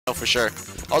know for sure.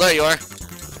 Oh, there you are.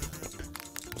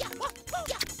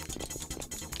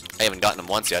 I haven't gotten him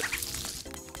once yet.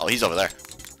 Oh, he's over there.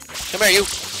 Come here, you.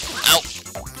 Ow.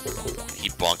 He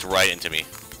bonked right into me.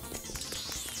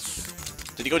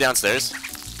 Did he go downstairs?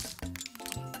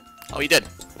 Oh, he did.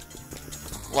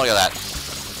 Look at that.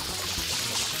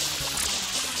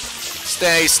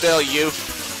 Stay still, you.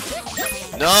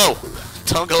 No!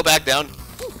 Don't go back down.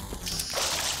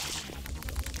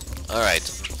 Alright.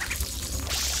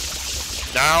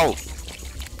 No!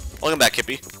 Welcome back,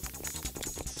 Kippy.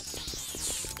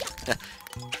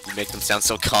 You make them sound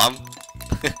so calm.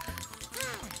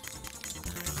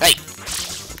 Hey!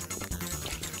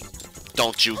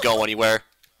 Don't you go anywhere.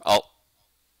 Oh.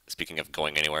 Speaking of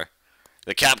going anywhere.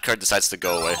 The cap card decides to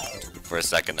go away for a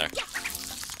second there.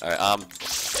 Alright,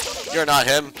 you're not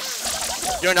him.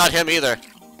 You're not him either.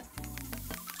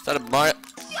 Is that a Mario?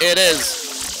 It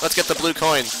is! Let's get the blue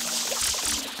coin.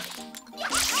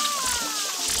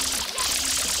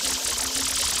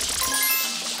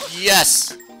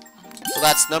 Yes! So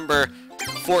that's number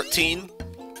 14.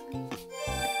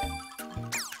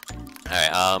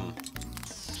 Alright,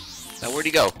 now where'd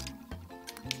he go?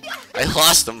 I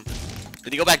lost him.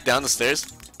 Did he go back down the stairs?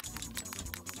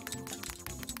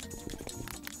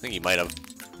 I think he might have.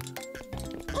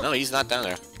 No, he's not down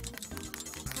there.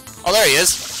 Oh, there he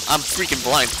is! I'm freaking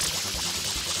blind.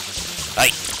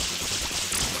 Hey!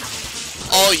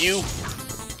 Oh, you!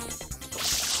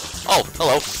 Oh,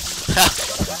 hello.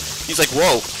 He's like,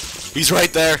 whoa! He's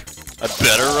right there! I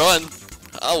better run!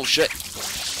 Oh, shit!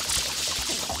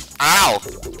 Ow!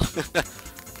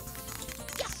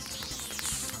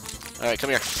 Alright, come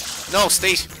here. No,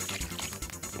 stay!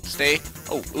 Stay.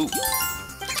 Oh, ooh.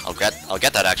 I'll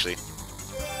get that, actually.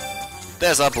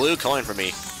 There's a blue coin for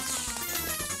me.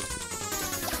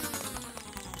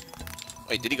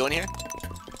 Wait, did he go in here?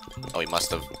 Oh, he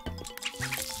must have.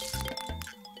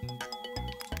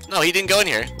 No, he didn't go in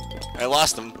here. I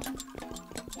lost him.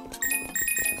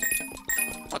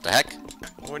 What the heck?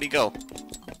 Where'd he go?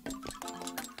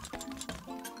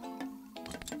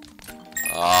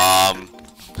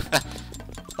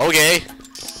 Okay.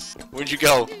 Where'd you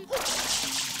go?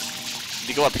 Did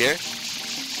you go up here?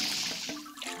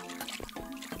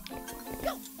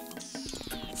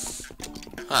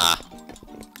 Huh.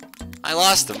 I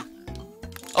lost him.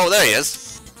 Oh, there he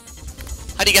is.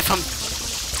 How'd he get from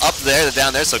up there to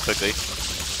down there so quickly?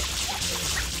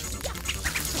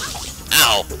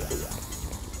 Ow!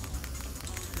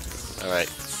 Alright.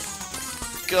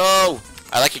 Go!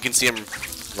 I like you can see him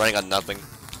running on nothing.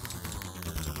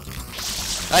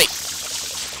 Hey!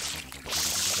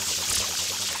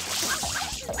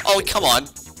 Oh, come on!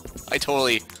 I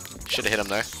totally should have hit him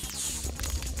there.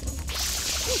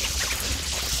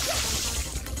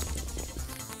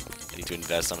 I need to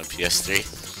invest on a PS3.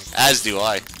 As do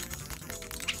I.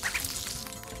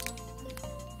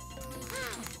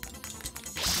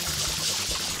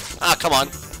 Ah, come on.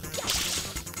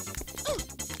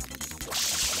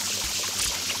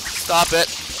 Stop it.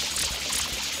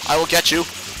 I will get you.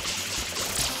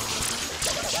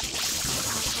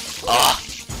 Ah.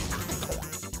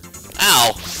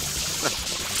 Ow.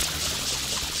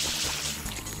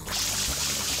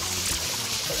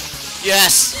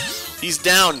 Yes. He's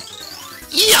down.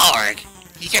 Yarg.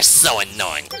 You're so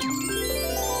annoying.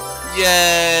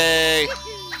 Yay.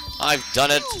 I've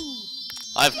done it.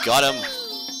 I've got him.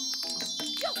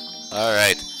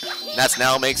 Alright. That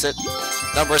now makes it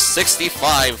number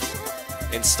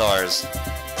 65 in stars.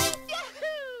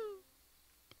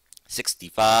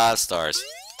 65 stars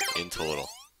in total.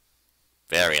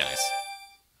 Very nice.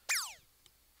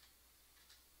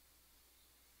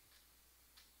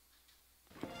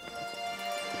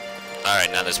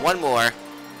 Alright, now there's one more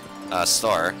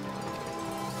star,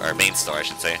 or main star I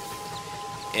should say,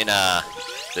 in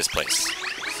this place.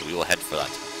 So we will head for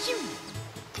that.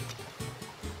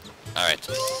 Alright.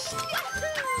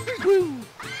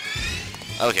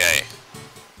 Okay.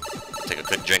 Take a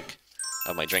quick drink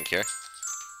of my drink here.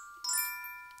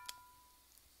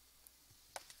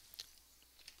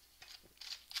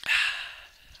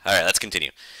 Alright, let's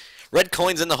continue. Red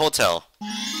coins in the hotel.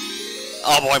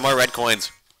 Oh boy, more red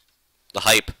coins. The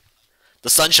hype. The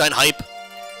sunshine hype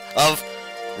of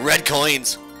red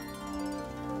coins.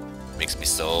 Makes me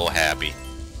so happy.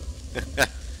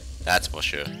 That's for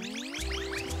sure.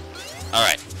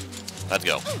 Alright, let's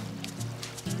go.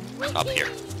 Up here.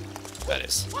 That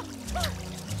is.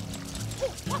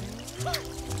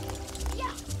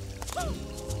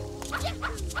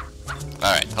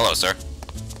 Alright, hello, sir.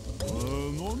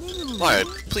 Alright,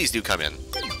 please do come in.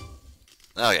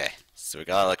 Okay, so we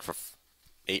gotta look for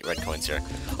 8 red coins here.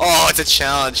 Oh, it's a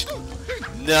challenge!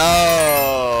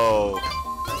 No!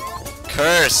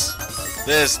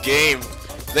 This game,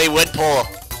 they would pull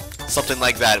something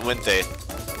like that, wouldn't they?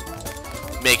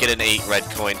 Make it an 8 red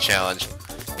coin challenge.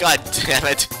 God damn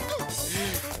it.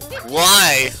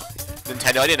 Why?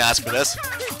 Nintendo, I didn't ask for this.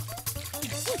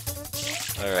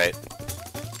 Alright.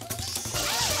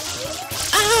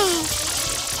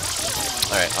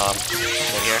 Alright,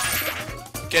 in here.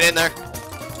 Get in there.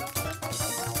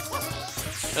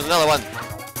 There's another one.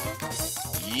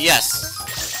 Yes.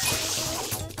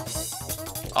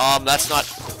 That's not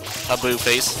a blue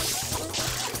face.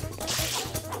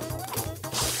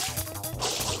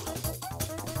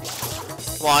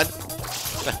 Come on.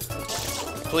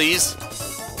 Please.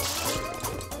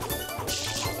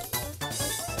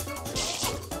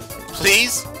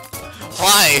 Please?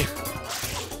 Why?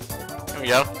 There we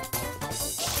go.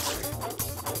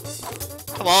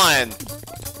 Come on.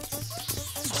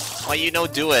 Why you no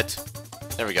do it?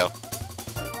 There we go.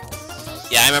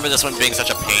 Yeah, I remember this one being such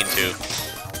a pain too.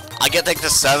 I get like to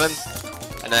 7,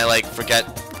 and I like forget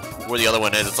where the other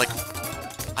one is. It's like,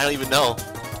 I don't even know.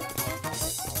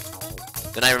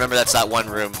 Then I remember that's that one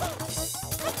room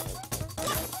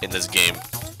in this game.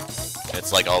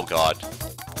 It's like, oh god.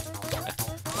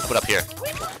 Put up here.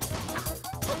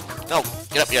 No,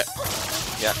 get up here.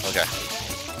 Yeah, okay.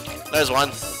 There's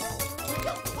one.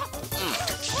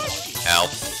 Ow.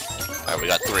 Alright, we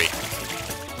got 3.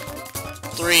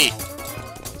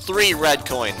 3 red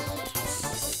coin.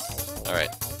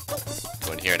 Alright.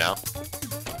 Go in here now.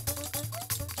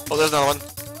 Oh, there's another one.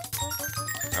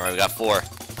 Alright, we got 4.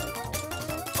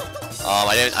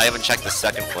 I haven't checked the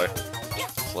second floor.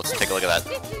 So let's take a look at that.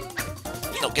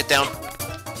 No, get down.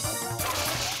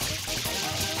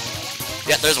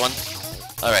 Yeah, there's one.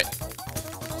 Alright.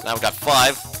 Now we've got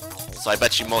 5. So I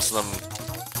bet you most of them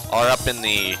are up in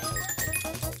the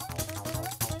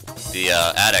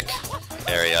attic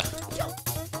area.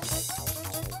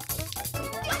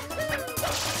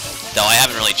 No, I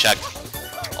haven't really checked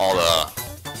all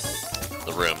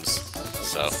the rooms,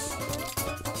 so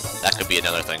that could be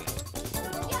another thing.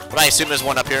 But I assume there's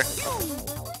one up here.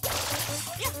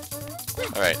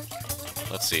 Alright,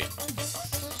 let's see.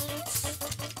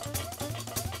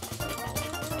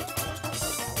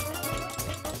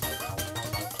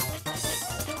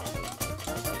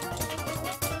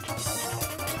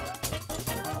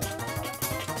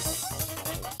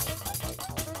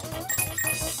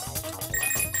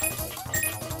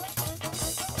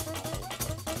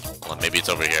 Well, maybe it's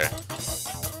over here.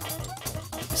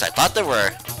 Because I thought there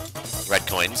were red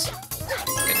coins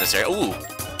in this area. Ooh,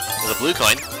 there's a blue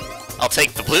coin. I'll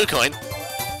take the blue coin.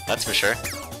 That's for sure.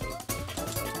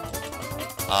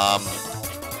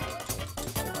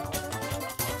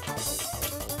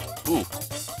 Ooh.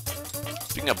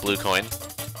 Speaking of blue coin,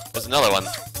 there's another one.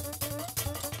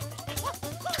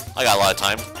 I got a lot of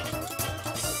time.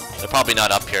 They're probably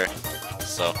not up here,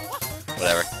 so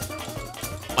whatever.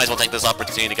 Might as well take this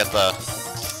opportunity to get the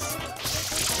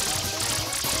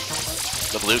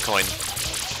blue coin.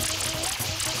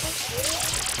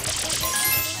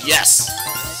 Yes!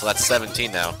 So that's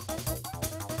 17 now.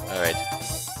 Alright.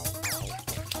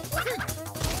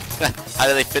 How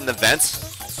do they fit in the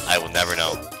vents? I will never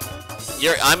know.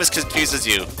 I'm as confused as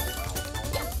you.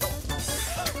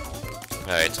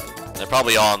 Alright. They're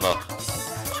probably all in the...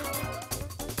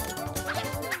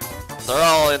 They're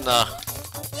all in the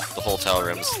hotel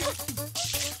rooms.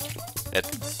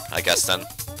 I guess then.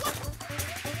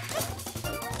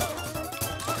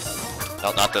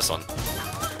 No, not this one.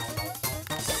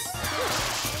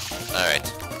 Alright.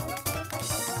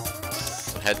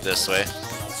 So head this way.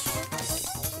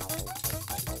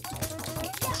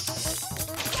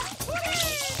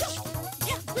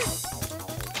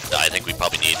 I think we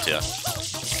probably need to.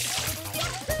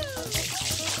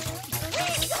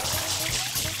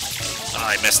 Oh,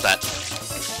 I missed that.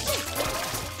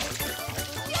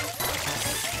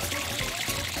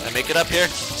 Can I make it up here?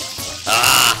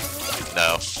 Ah!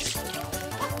 No.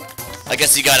 I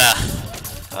guess you gotta,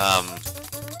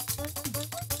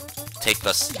 take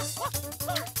the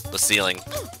ceiling.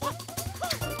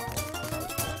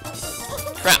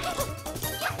 Crap!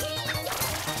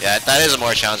 Yeah, that is a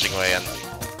more challenging way in.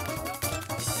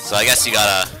 So I guess you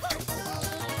gotta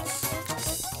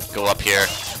go up here,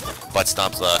 butt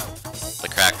stomp the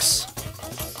cracks.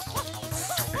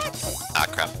 Ah,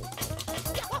 crap.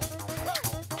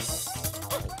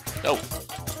 No.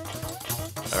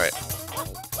 Alright.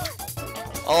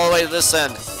 All the way to this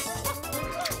end.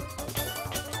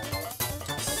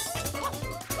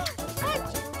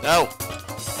 No!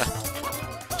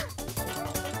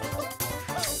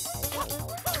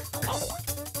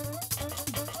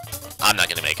 I'm not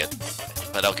gonna make it,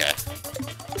 but okay.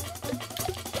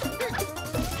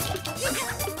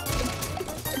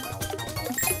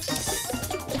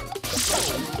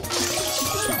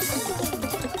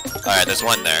 Alright, there's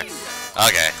one there.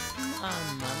 Okay.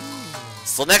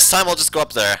 So next time I'll just go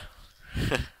up there.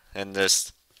 And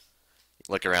just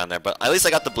look around there. But at least I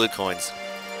got the blue coins.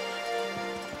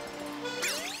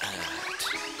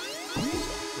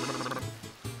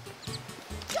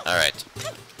 Alright.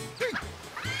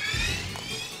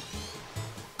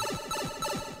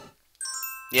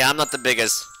 Yeah, I'm not the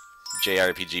biggest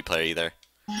JRPG player either.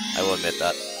 I will admit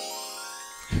that.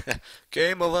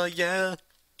 Game over, yeah.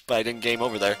 But I didn't game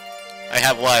over there. I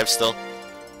have wives still.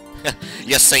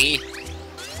 You see?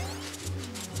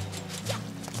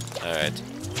 Alright.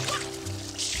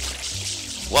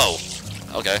 Whoa.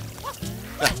 Okay.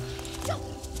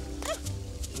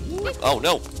 Oh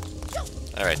no.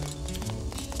 Alright.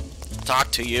 Talk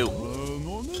to you.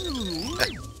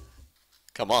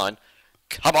 Come on.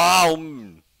 Come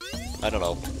on! I don't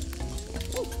know.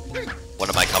 What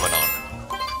am I coming on?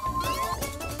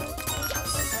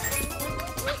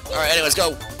 Alright, anyways,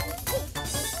 go!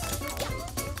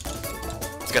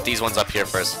 Let's get these ones up here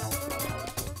first.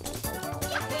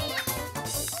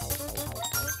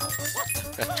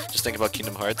 Just think about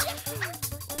Kingdom Hearts.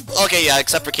 Okay, yeah,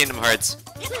 except for Kingdom Hearts.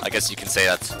 I guess you can say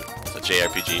that's a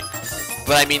JRPG.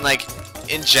 But I mean, like,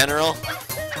 in general,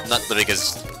 I'm not the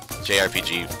biggest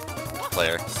JRPG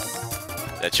player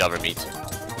that you'll ever meet.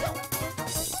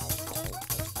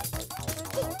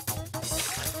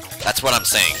 That's what I'm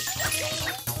saying.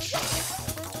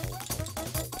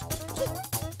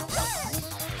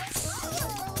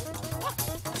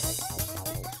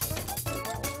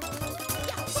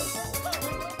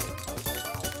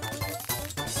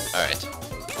 Alright.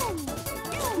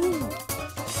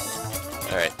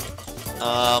 Alright.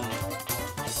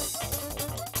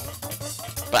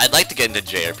 But I'd like to get into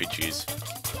JRPGs.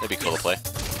 That'd be cool to play.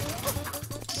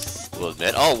 We'll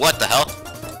admit. Oh, what the hell?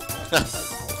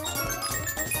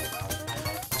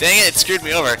 Dang it, it screwed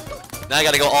me over. Now I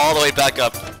gotta go all the way back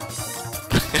up.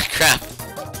 Crap.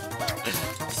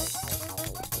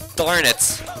 Darn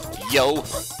it. Yo.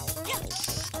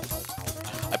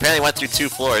 I apparently went through 2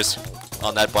 floors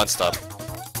on that bun stop.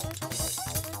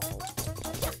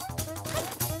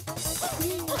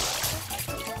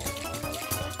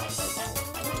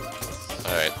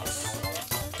 Alright.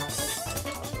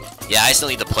 Yeah, I still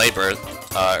need to play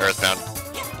Earthbound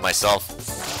myself.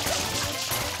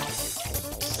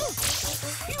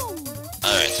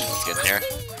 Alright, let's get in here.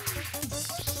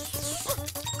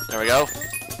 There we go.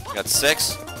 We got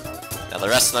 6. Now the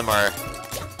rest of them are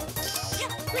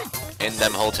in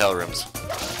them hotel rooms.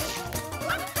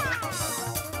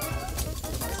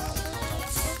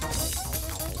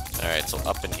 Alright, so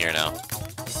up in here now.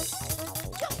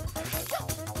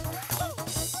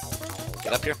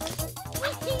 Get up here.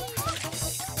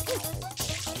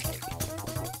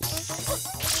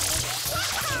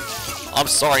 I'm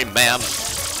sorry, ma'am.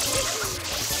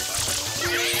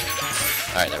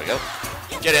 Alright, there we go.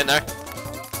 Get in there.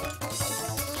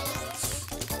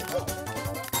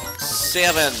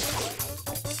 7.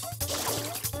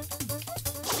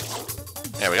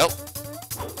 There we go.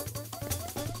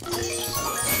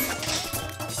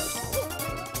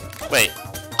 Wait,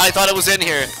 I thought it was in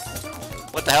here.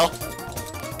 What the hell?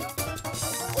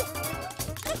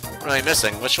 What am I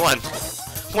missing? Which one?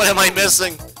 What am I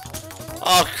missing?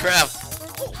 Oh, crap.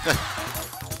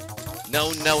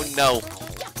 No, no, no.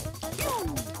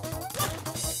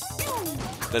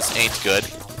 This ain't good.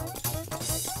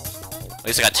 At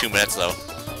least I got 2 minutes, though.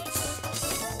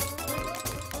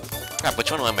 Crap,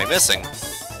 which one am I missing?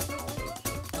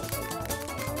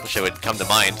 Wish it would come to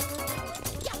mind.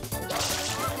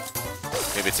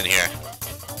 Maybe it's in here.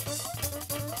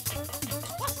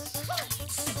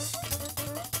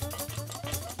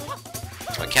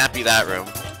 So it can't be that room.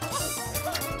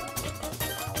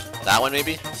 That one,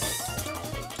 maybe?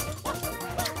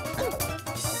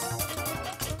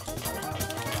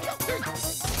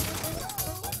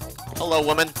 Hello,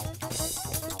 woman.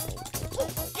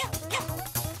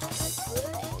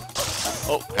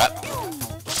 Oh, crap.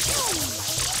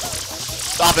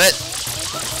 Stop it!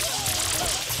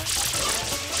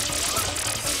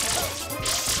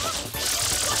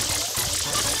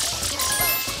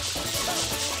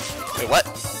 Wait, what?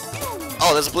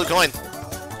 Oh, there's a blue coin.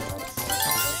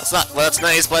 That's not, well, that's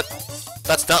nice, but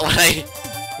that's not what I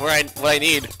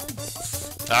need.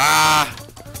 Ah!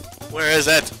 Where is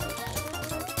it?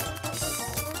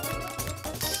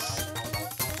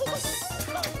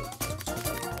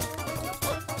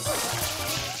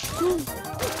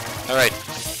 Alright.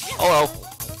 Oh well.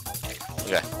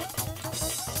 Okay.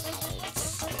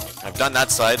 I've done that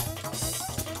side.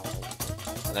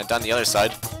 And I've done the other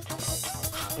side.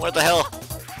 What the hell?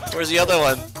 Where's the other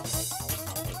one?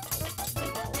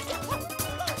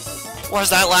 Where's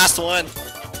that last one?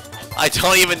 I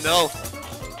don't even know.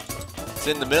 It's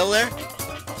in the middle there?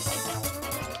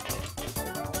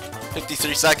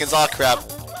 53 seconds, oh crap.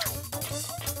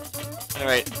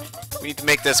 Alright, we need to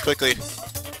make this quickly.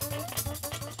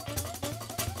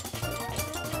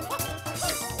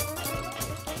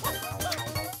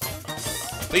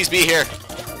 Please be here.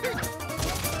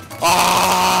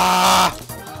 Ah!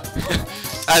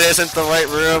 That isn't the right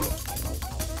room.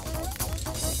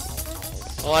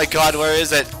 Oh my god, where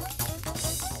is it?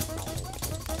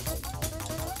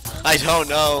 I don't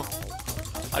know.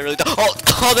 I really don't.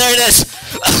 Oh, there it is!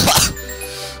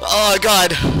 Oh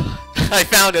god. I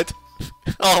found it.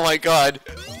 Oh my god.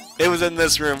 It was in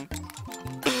this room.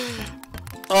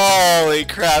 Holy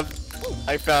crap.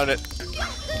 I found it.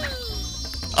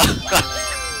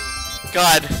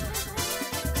 God.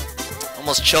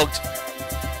 Almost choked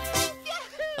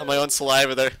on my own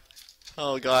saliva there.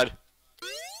 Oh god.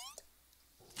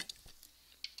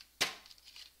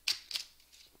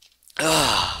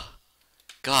 Ah,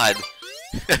 God.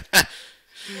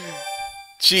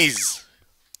 Jeez.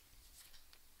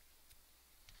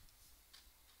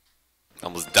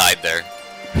 Almost died there.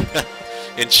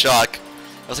 In shock.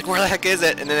 I was like, where the heck is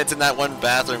it? And then it's in that one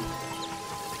bathroom.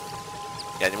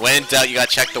 Yeah, and when in doubt, you gotta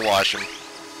check the washroom.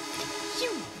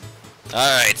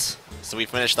 Alright. So we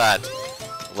finished that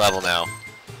level now.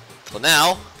 So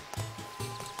now,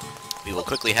 we will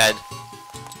quickly head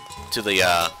to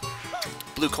the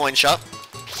blue coin shop.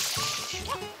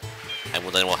 And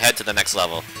then we'll head to the next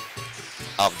level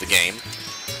of the game.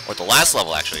 Or the last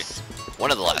level, actually.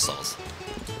 One of the last levels.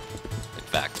 In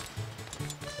fact.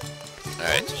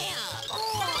 Alright.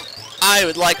 I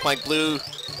would like my blue...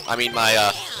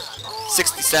 my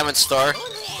 67th star.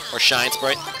 Or Shine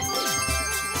Sprite.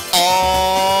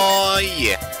 Oh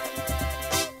yeah.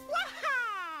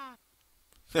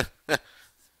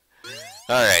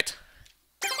 Alright.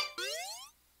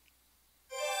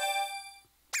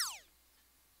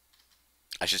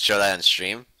 I should show that on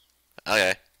stream?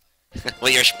 Okay.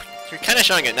 Well, you're kind of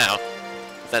showing it now.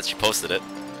 Since you posted it.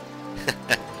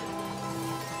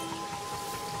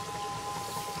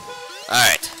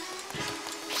 Alright.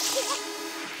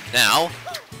 Now.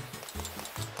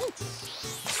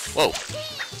 Whoa.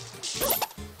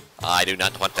 I do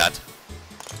not want that.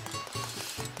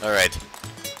 Alright.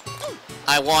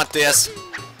 I want this.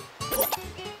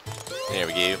 There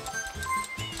we go.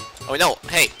 Oh no,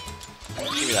 hey!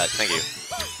 Give me that, thank you.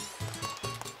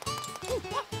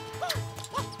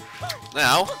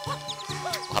 Now,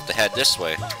 I'll have to head this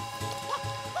way.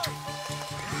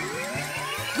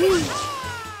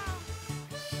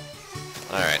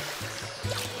 Alright.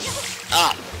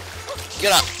 Ah!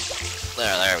 Get up!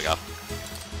 There we go.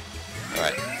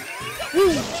 Alright.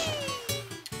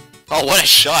 Oh, what a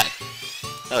shot!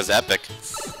 That was epic.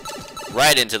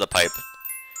 Right into the pipe.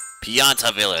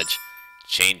 Pianta Village.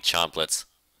 Chained Chomplets.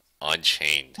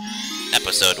 Unchained.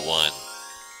 Episode 1.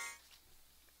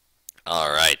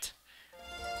 Alright.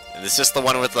 And this is the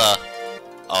one with the...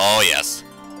 Oh, yes.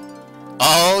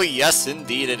 Oh, yes,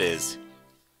 indeed it is.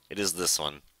 It is this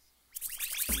one.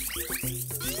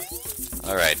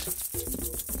 Alright.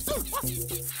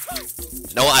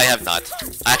 No, I have not.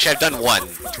 Actually, I've done one.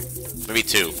 Maybe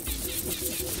two.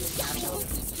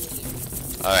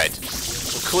 Alright.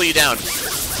 We'll cool you down.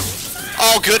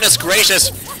 Oh, goodness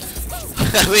gracious!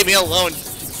 Leave me alone,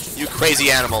 you crazy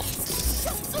animal.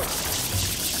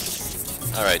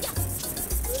 Alright.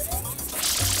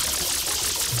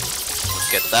 Let's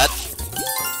get that.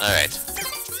 Alright.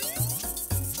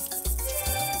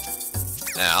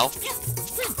 Now.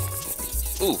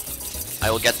 Ooh.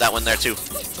 I will get that one there too.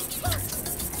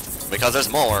 Because there's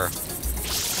more.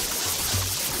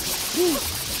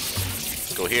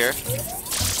 Let's go here.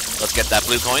 Let's get that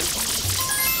blue coin.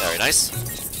 Very nice.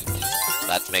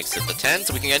 That makes it the 10,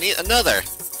 so we can get another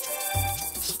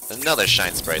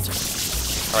Shine Sprite.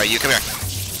 Alright, you come here.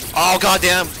 Oh,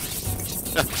 goddamn!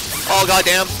 Oh,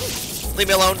 goddamn! Leave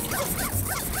me alone.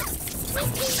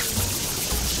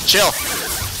 Chill.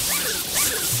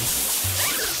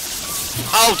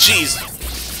 Oh, jeez.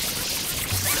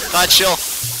 God, chill.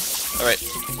 Alright.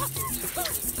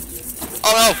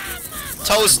 Oh, no!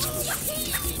 Toast!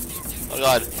 Oh,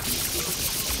 God.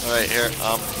 Alright, here,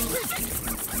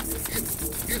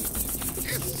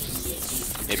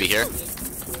 maybe here?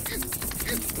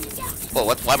 Whoa,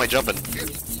 what? Why am I jumping?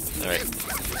 Alright.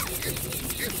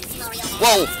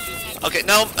 Whoa! Okay,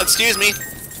 no, excuse me.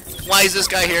 Why is this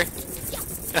guy here?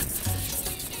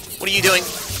 What are you doing?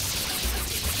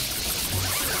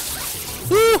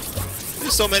 Woo!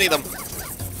 There's so many of them.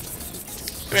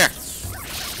 Come here.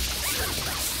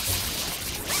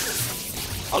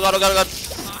 Oh god, oh god, oh god.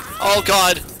 Oh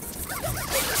god.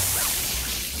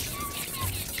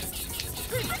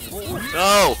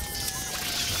 No!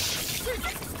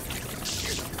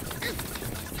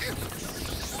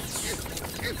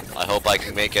 I hope I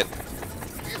can make it.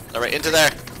 Alright, into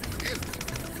there!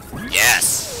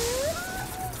 Yes!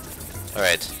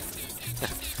 Alright.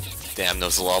 Damn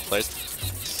those LOL players.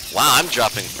 Wow, I'm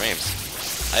dropping frames.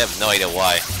 I have no idea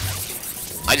why.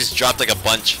 I just dropped like a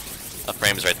bunch of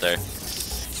frames right there.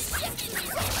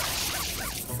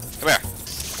 Come here.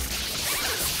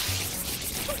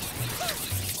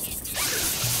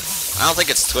 I don't think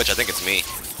it's Twitch, I think it's me.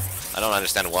 I don't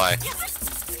understand why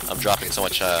I'm dropping so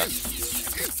much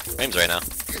frames right now.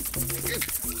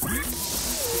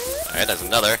 Alright, there's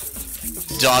another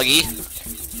doggy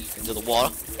into the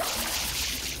water.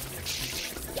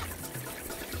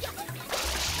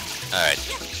 Alright.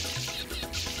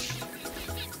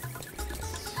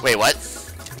 Wait, what?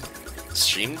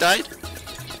 Stream died?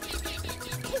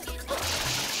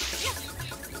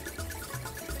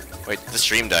 Wait, the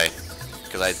stream died.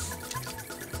 Because I...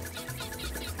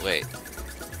 Wait.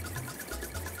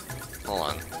 Hold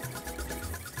on.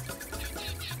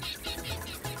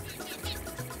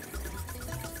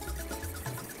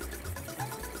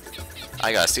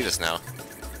 I gotta see this now.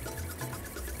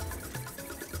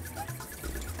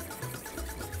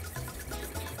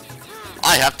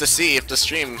 I have to see if the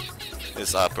stream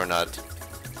is up or not.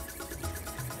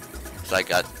 So I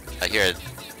hear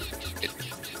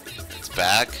it's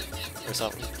back or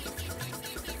something.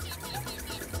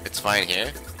 It's fine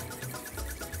here.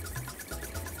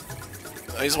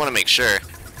 I just want to make sure.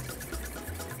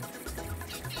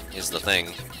 Is the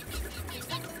thing.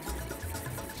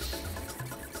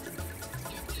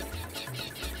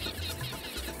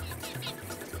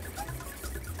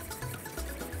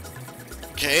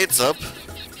 Okay, it's up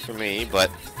for me,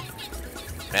 but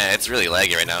man, it's really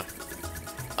laggy right now.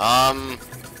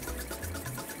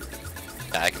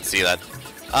 Yeah, I can see that.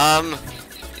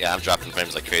 Yeah, I'm dropping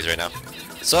frames like crazy right now.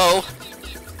 So,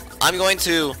 I'm going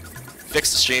to fix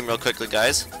the stream real quickly,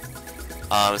 guys.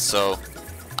 So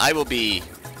I will be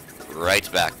right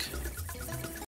back.